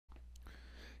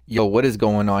Yo, what is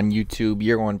going on YouTube?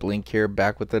 You're on Blink here,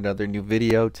 back with another new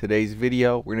video. Today's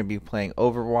video, we're going to be playing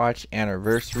Overwatch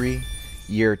Anniversary,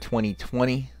 year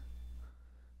 2020.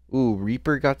 Ooh,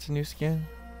 Reaper got some new skin.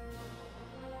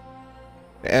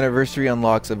 The Anniversary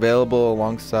unlocks available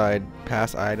alongside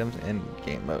past items and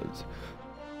game modes.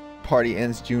 Party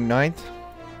ends June 9th.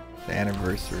 The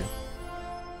Anniversary.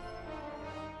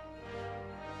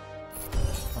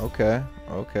 Okay.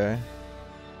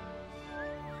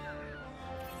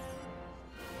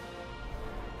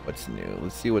 What's new?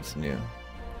 Let's see what's new.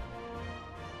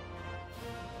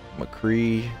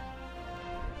 McCree.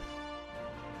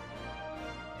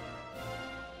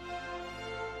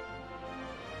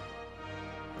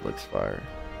 Looks fire.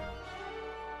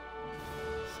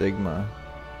 Sigma.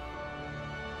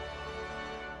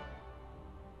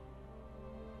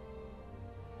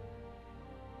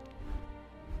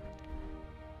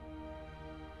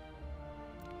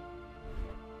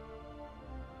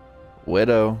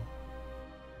 Widow.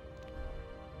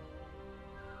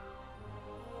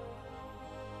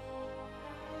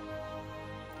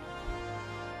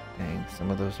 Dang, some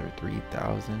of those are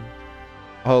 3,000.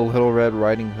 Oh, Little Red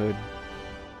Riding Hood.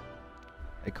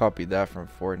 I copied that from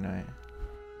Fortnite.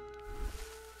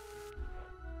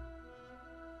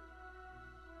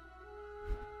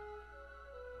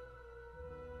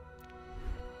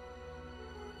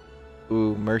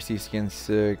 Ooh, Mercy skin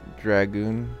sick.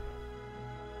 Dragoon.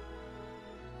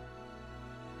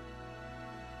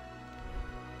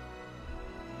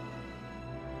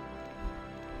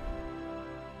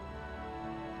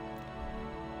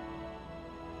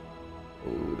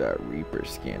 Ooh, that Reaper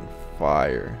skin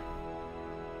fire.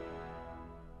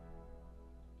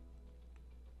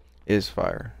 Is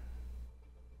fire.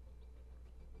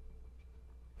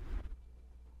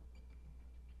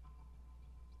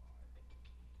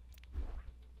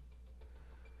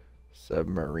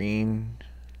 Submarine.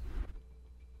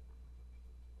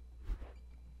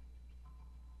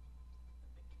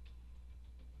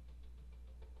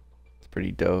 It's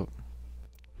pretty dope.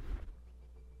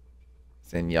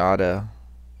 Zenyatta.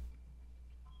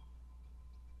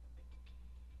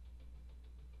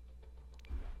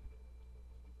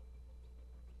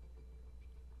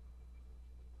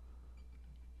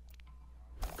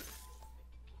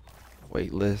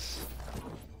 Weightless.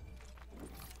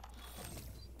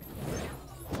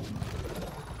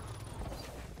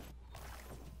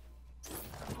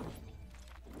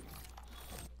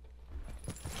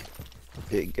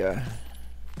 Big guy.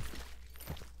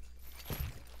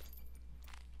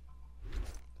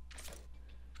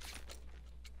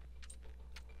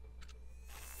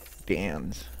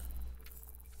 Dan's.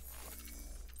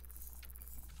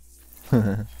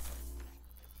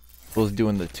 Was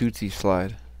doing the Tootsie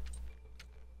slide.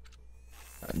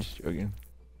 I'm just joking.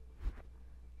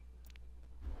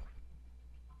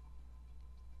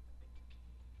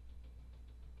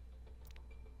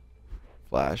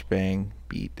 Flashbang,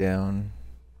 beat down.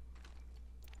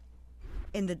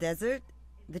 In the desert,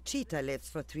 the cheetah lives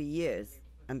for 3 years,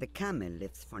 and the camel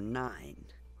lives for 9.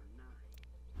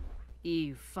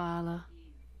 You fella.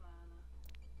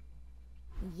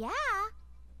 Yeah.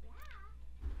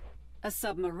 A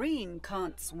submarine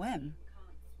can't swim.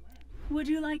 Would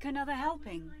you like another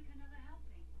helping?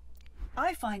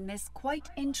 I find this quite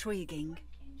intriguing.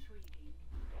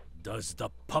 Does the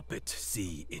puppet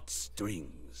see its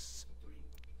strings?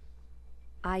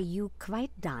 Are you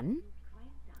quite done?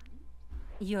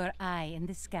 Your eye in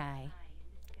the sky.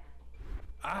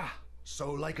 Ah,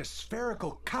 so like a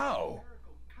spherical cow.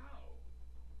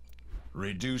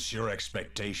 Reduce your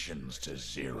expectations to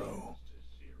 0.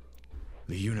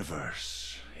 The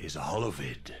universe is a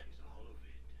holovid.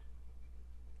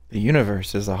 The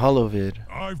universe is a holovid.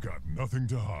 I've got nothing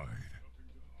to hide.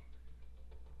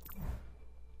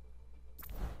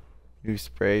 New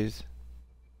sprays.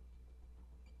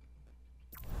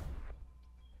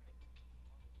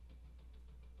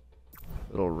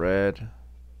 Little Red.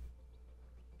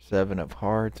 7 of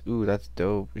Hearts. Ooh, that's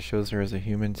dope. It shows her as a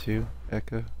human too.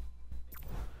 Echo.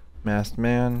 Masked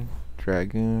Man.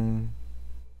 Dragoon.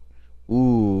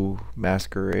 Ooh,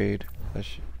 Masquerade. That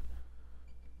shit.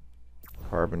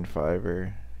 Carbon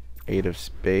Fiber. 8 of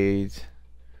Spades.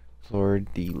 Fleur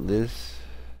de Lis.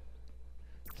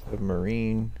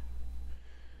 Submarine.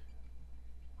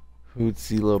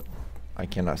 Hootzilo. I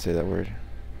cannot say that word.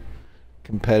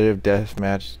 Competitive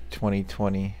Deathmatch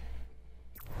 2020.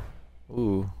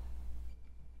 Ooh.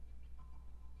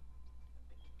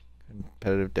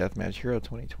 Competitive Deathmatch Hero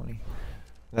 2020.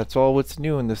 That's all what's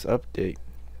new in this update.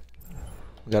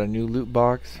 We got a new loot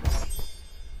box.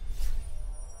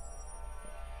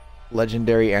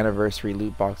 Legendary Anniversary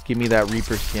loot box. Give me that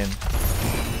Reaper skin.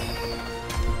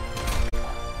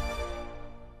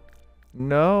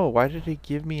 No, why did he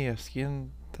give me a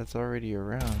skin that's already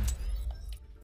around?